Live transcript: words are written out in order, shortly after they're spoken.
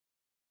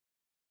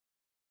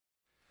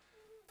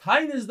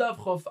Tainis Daf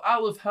Chof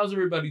Aleph, how's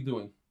everybody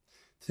doing?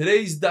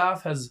 Today's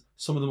Daf has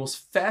some of the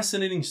most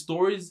fascinating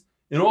stories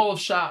in all of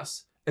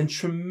Shas and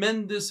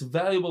tremendous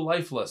valuable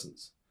life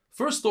lessons.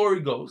 First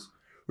story goes,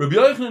 Rabbi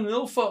Yochanan and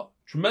Ilfa,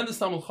 tremendous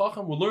Talmid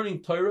Chacham, were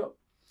learning Torah,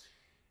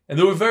 and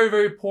they were very,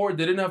 very poor.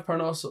 They didn't have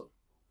Parnasa.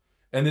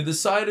 And they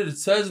decided, it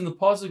says in the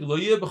Pasuk, Lo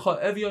yeh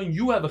b'cha evyon,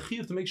 you have a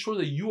chiyuv to make sure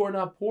that you are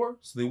not poor.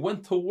 So they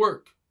went to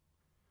work.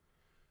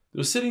 They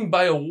were sitting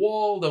by a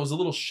wall that was a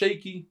little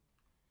shaky.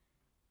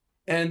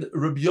 And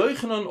Rabbi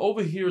Yochanan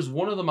overhears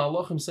one of the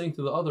malachim saying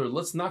to the other,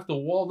 let's knock the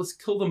wall, let's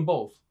kill them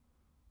both.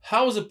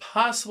 How is it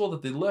possible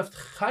that they left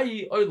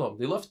Chayi Olam,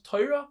 they left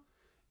Torah,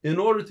 in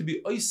order to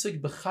be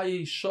Oisik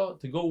b'Chayi Shah,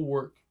 to go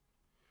work?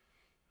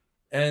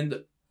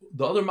 And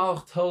the other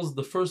malach tells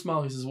the first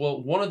malach, he says,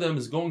 well, one of them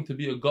is going to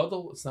be a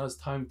gadol, it's not his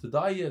time to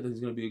die yet, he's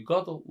going to be a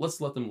gadol, let's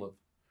let them live.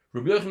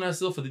 Rabbi Yochanan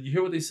asked Ilfa, did you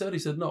hear what they said? He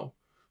said, no.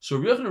 So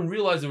Rabbi Yochanan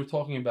realized they were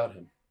talking about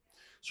him.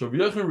 So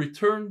Rabbi Yochanan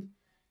returned,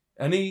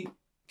 and he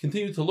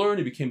continued to learn.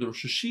 He became the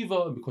Rosh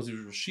Hashiva, and because he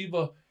was Rosh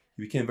Hashiva,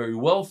 he became very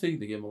wealthy.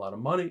 They gave him a lot of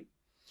money.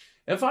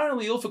 And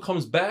finally, Ilfa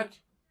comes back,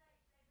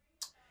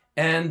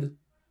 and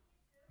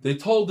they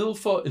told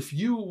Ilfa, if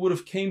you would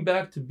have came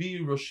back to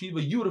be Rosh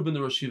Hashiva, you would have been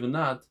the Rosh Hashiva,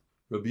 not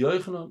Rabbi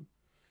Yochanan.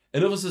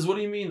 And Ilfa says, what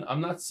do you mean?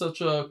 I'm not such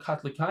a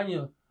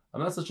Katlikanya.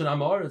 I'm not such an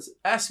Amaretz.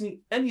 Ask me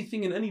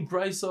anything in any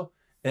brisa,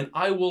 and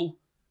I will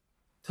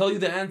tell you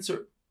the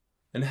answer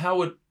and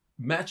how it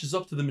matches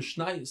up to the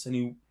Mishnayos. And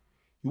he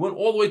went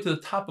all the way to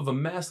the top of a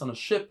mast on a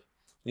ship.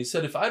 And he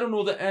said, if I don't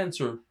know the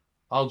answer,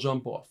 I'll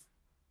jump off.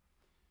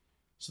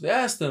 So they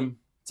asked him,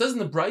 it says in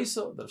the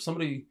Brisa that if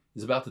somebody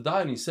is about to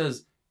die and he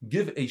says,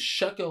 give a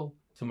shekel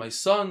to my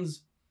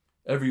sons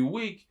every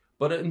week,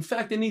 but in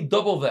fact they need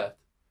double that.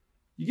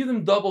 You give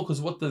them double because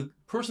what the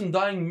person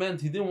dying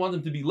meant, he didn't want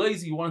them to be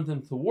lazy, he wanted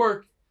them to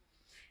work.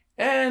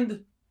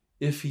 And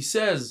if he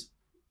says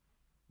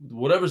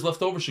whatever's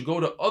left over should go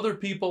to other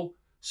people,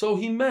 so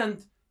he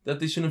meant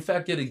that they should in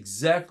fact get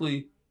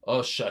exactly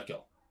a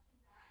shekel.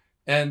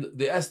 And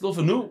they asked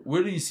Ilfa, no,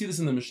 where do you see this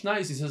in the Mishnah?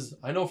 He says,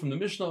 I know from the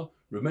Mishnah.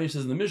 Rav Meir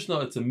says in the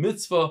Mishnah, it's a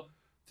mitzvah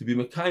to be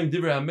Mekayim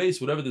Divrei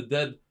HaMeis, whatever the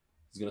dead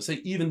is going to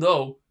say, even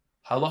though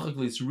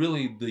halachically it's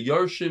really the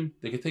Yarshim,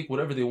 they can take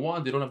whatever they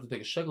want, they don't have to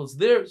take a shekel, it's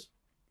theirs.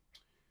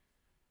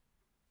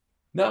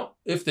 Now,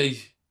 if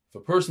a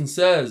person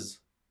says,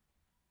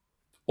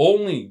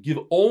 give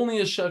only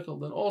a shekel,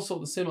 then also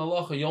the same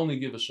halacha, you only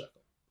give a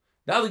shekel.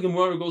 Now the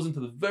Gemara goes into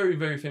the very,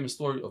 very famous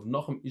story of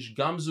Nachum Ish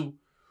Gamzu,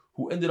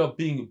 who ended up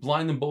being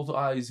blind in both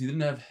eyes. He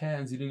didn't have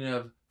hands, he didn't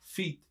have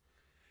feet.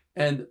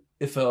 And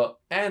if an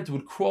ant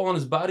would crawl on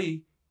his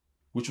body,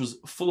 which was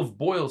full of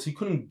boils, he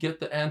couldn't get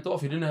the ant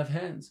off, he didn't have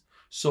hands.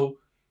 So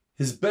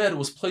his bed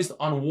was placed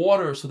on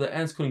water so the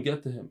ants couldn't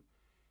get to him.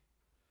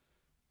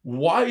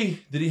 Why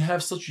did he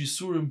have such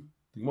yisurim?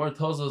 The Gemara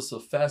tells us a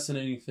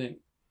fascinating thing.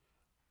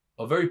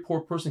 A very poor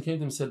person came to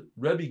him and said,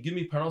 Rebbe, give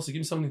me parnasa, give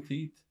me something to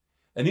eat.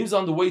 And he was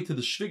on the way to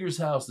the Shviger's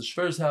house, the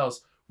Shver's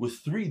house, with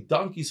 3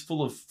 donkeys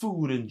full of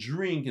food and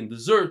drink and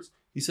desserts.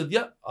 He said,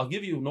 yeah, I'll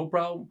give you, no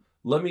problem.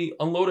 Let me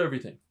unload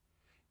everything.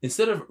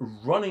 Instead of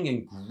running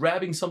and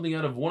grabbing something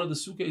out of one of the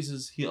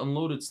suitcases, he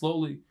unloaded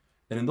slowly.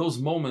 And in those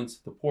moments,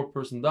 the poor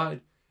person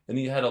died. And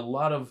he had a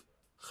lot of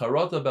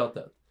charata about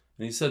that.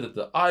 And he said that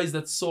the eyes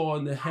that saw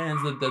and the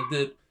hands that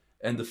did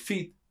and the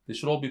feet, they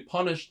should all be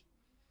punished.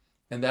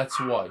 And that's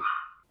why.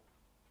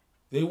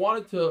 They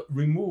wanted to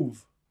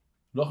remove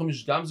Nachum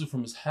Ish Gamzu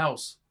from his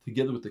house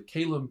together with the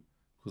Kalim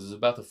because it's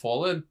about to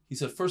fall in. He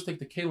said, first take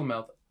the Kalim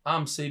out.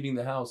 I'm saving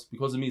the house.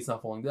 Because of me, it's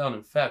not falling down.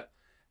 In fact,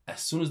 as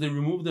soon as they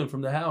removed him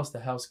from the house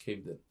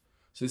caved in.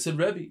 So they said,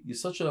 Rebbe, you're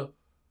such a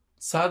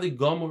tzaddik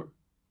gomer.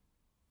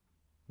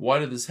 Why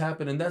did this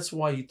happen? And that's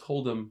why he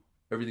told them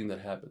everything that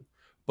happened.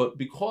 But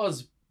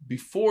because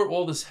before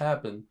all this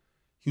happened,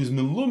 he was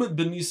melumet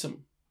ben nisim.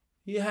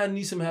 He had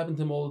nisim happen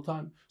to him all the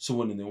time. So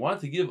when they wanted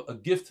to give a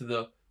gift to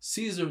the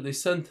Caesar, they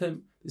sent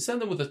him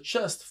with a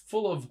chest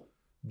full of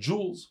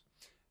jewels.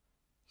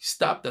 He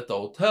stopped at the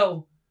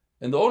hotel,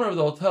 and the owner of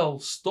the hotel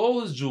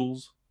stole his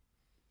jewels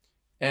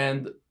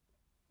and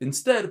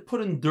instead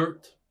put in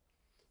dirt.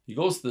 He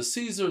goes to the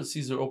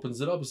Caesar opens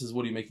it up, he says,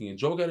 what are you making a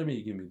joke out of me?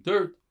 You give me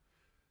dirt.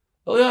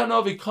 Eliyahu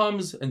Hanavi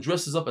comes and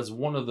dresses up as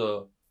one of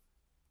the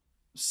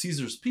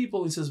Caesar's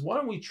people. He says, why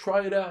don't we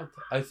try it out?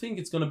 I think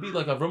it's going to be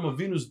like Avram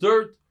Avinu's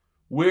dirt,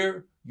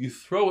 where you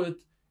throw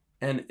it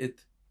and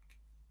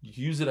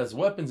you use it as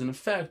weapons. And in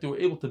fact, they were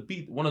able to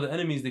beat one of the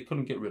enemies they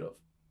couldn't get rid of.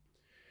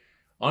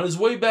 On his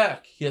way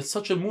back, he had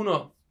such a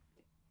munah.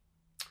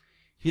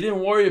 He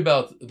didn't worry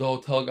about the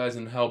hotel guys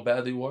and how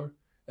bad they were.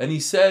 And he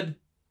said,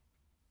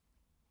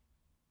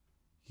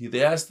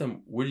 they asked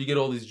him, where did you get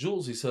all these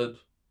jewels? He said,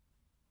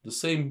 the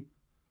same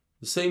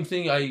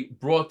thing I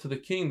brought to the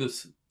king,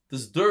 this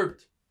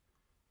dirt.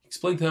 He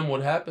explained to him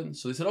what happened.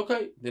 So they said,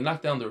 okay. They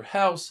knocked down their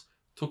house,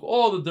 took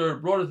all the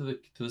dirt, brought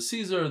it to the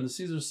Caesar, and the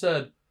Caesar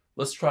said,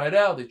 let's try it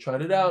out. They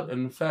tried it out,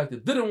 and in fact,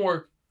 it didn't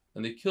work,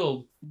 and they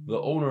killed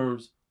the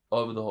owners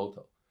of the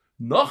hotel.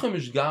 Nachum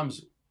Ish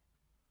Gamzu,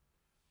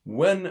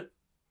 when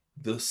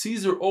the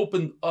Caesar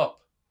opened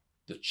up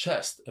the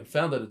chest and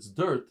found that it's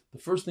dirt, the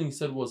first thing he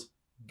said was,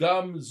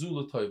 Gam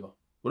Zula Toiva.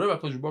 Whatever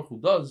HaKadosh Baruch Hu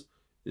does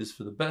is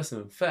for the best,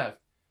 and in fact,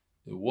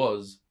 it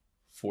was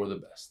for the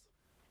best.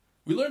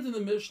 We learned in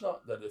the Mishnah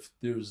that if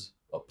there's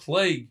a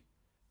plague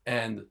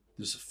and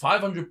there's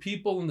 500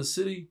 people in the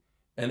city,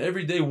 and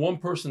every day one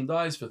person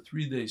dies for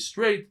 3 days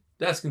straight,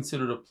 that's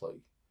considered a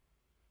plague.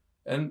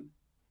 And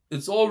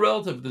it's all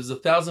relative. There's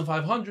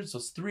 1,500, so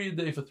it's 3 a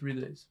day for 3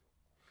 days.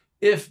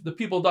 If the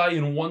people die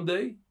in 1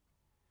 day,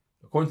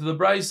 according to the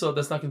Braisa,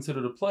 that's not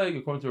considered a plague.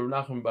 According to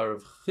Rav Nachman bar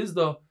Rav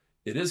Chizda,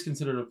 it is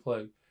considered a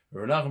plague.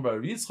 Rav Nachman bar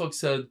Rav Yitzchak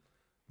said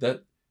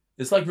that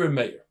it's like Rav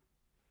Meir.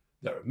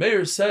 That Rav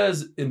Meir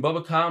says in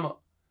Baba Kama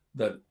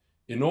that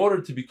in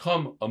order to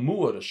become a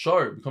muad, a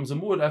shar becomes a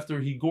muad after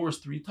he gores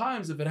 3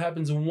 times. If it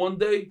happens in 1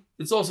 day,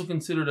 it's also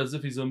considered as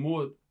if he's a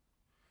muad.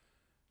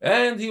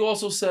 And he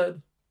also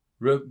said,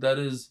 that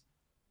is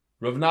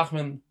Rav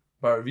Nachman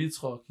bar Rav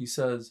Yitzchak, he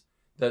says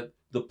that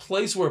the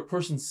place where a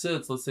person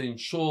sits, let's say in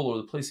shul, or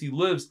the place he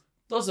lives,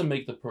 doesn't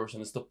make the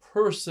person. It's the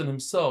person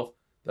himself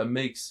that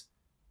makes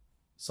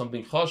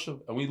something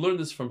chashuv. And we learned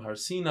this from Har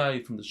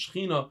Sinai, from the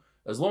Shechina.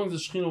 As long as the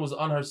Shechina was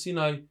on Har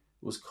Sinai, it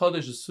was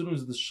Kaddish. As soon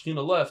as the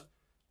Shechina left,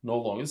 no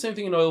longer. The same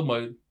thing in Oil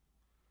Moed.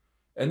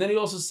 And then he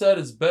also said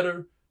it's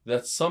better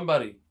that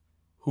somebody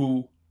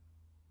who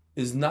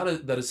is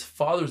not, that his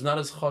father is not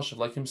as chashuv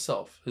like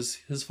himself.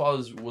 His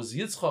father was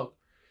Yitzchak.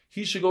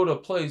 He should go to a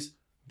place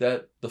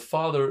that the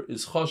father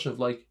is chashuv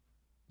like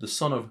the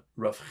son of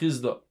Rav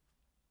Chizda.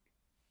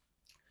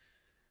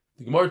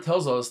 The Gemara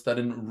tells us that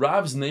in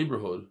Rav's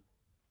neighborhood,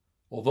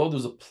 although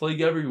there's a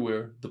plague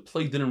everywhere, the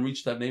plague didn't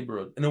reach that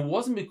neighborhood. And it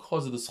wasn't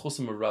because of the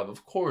schusim of Rav.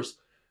 Of course,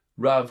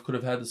 Rav could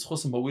have had the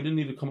schusim, but we didn't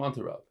need to come on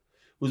to Rav.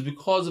 It was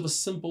because of a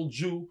simple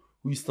Jew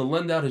who used to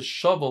lend out his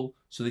shovel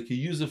so they could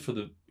use it for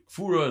the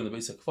kfura and the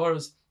Beis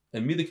HaKfaras,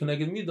 and Mida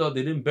Keneged Mida,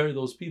 they didn't bury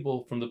those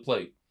people from the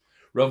plague.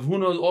 Rav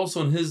Huna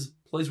also, in his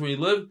place where he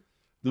lived,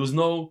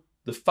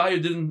 the fire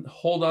didn't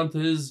hold onto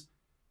his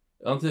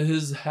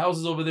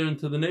houses over there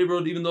into the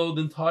neighborhood, even though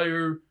the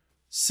entire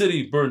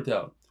city burnt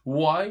out.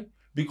 Why?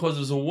 Because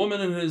there's a woman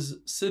in his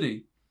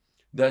city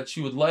that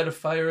she would light a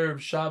fire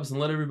of Shabbos and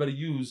let everybody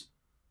use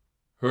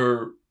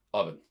her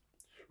oven.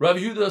 Rav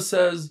Yehuda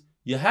says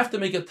you have to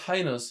make a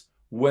tainas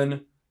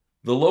when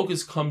the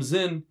locust comes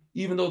in,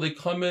 even though they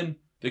come in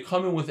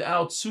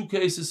without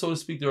suitcases, so to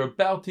speak. They're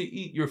about to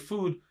eat your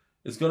food.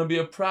 It's going to be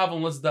a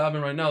problem. Let's dive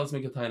in right now. Let's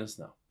make a tainas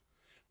now.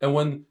 And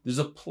when there's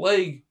a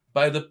plague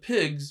by the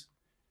pigs,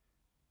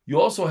 you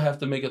also have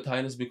to make a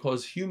tainas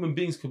because human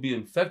beings could be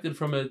infected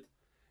from it,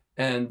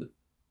 and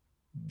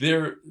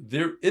their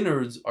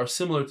innards are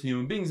similar to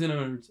human beings'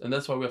 innards, and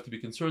that's why we have to be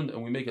concerned,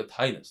 and we make a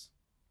tainas.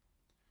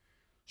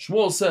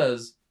 Shmuel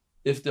says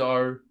if there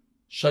are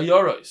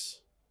shayaros,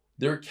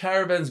 there are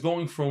caravans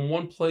going from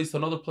one place to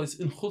another place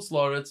in Chutz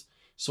La'aretz,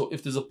 so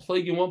if there's a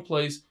plague in one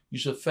place, you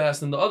should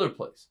fast in the other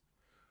place.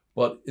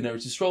 But in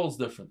Eretz Yisrael, it's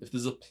different. If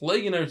there's a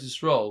plague in Eretz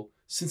Yisrael,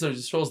 since Eretz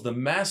Yisrael is the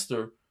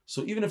master,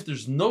 so even if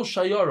there's no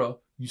shayara,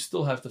 you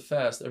still have to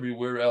fast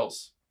everywhere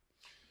else.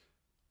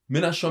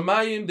 Min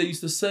HaShamayim, they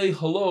used to say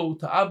hello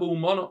to Abu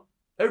Umana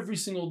every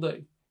single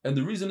day. And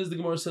the reason is, the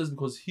Gemara says,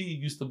 because he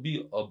used to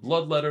be a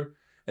bloodletter,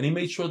 and he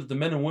made sure that the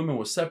men and women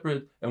were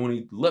separate, and when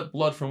he let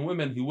blood from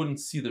women, he wouldn't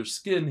see their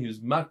skin. He was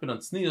makbid on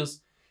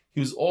tznius.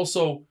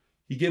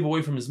 He gave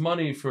away from his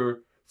money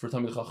for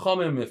Talmid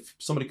Chachamim. If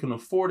somebody couldn't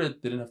afford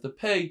it, they didn't have to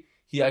pay.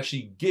 He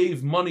actually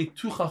gave money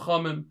to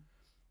Chachamim.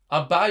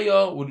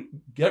 Abaya would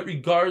get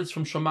regards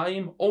from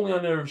Shamayim only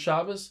on Erev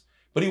Shabbos,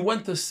 but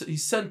he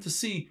sent to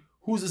see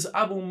who's this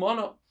Abu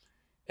Mana,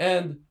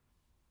 and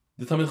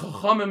the Talmid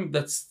Chachamim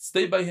that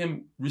stayed by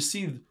him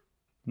received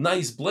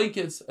nice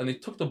blankets, and they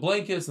took the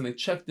blankets and they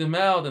checked them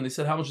out and they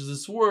said, how much is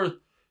this worth?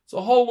 It's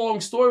a whole long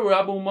story where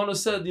Abu Mana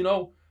said,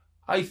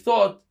 I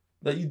thought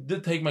that you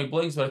did take my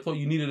blankets, but I thought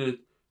you needed it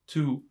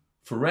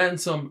for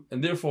ransom,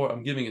 and therefore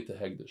I'm giving it to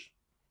Hegdish.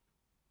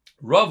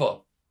 Rava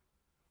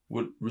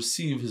would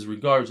receive his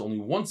regards only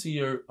once a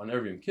year on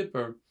every Yom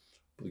Kippur,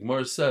 but the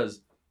Gemara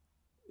says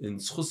in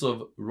Schus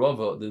of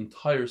Rava, the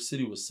entire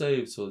city was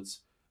saved, so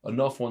it's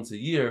enough once a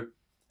year.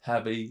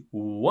 Have a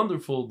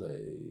wonderful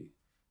day.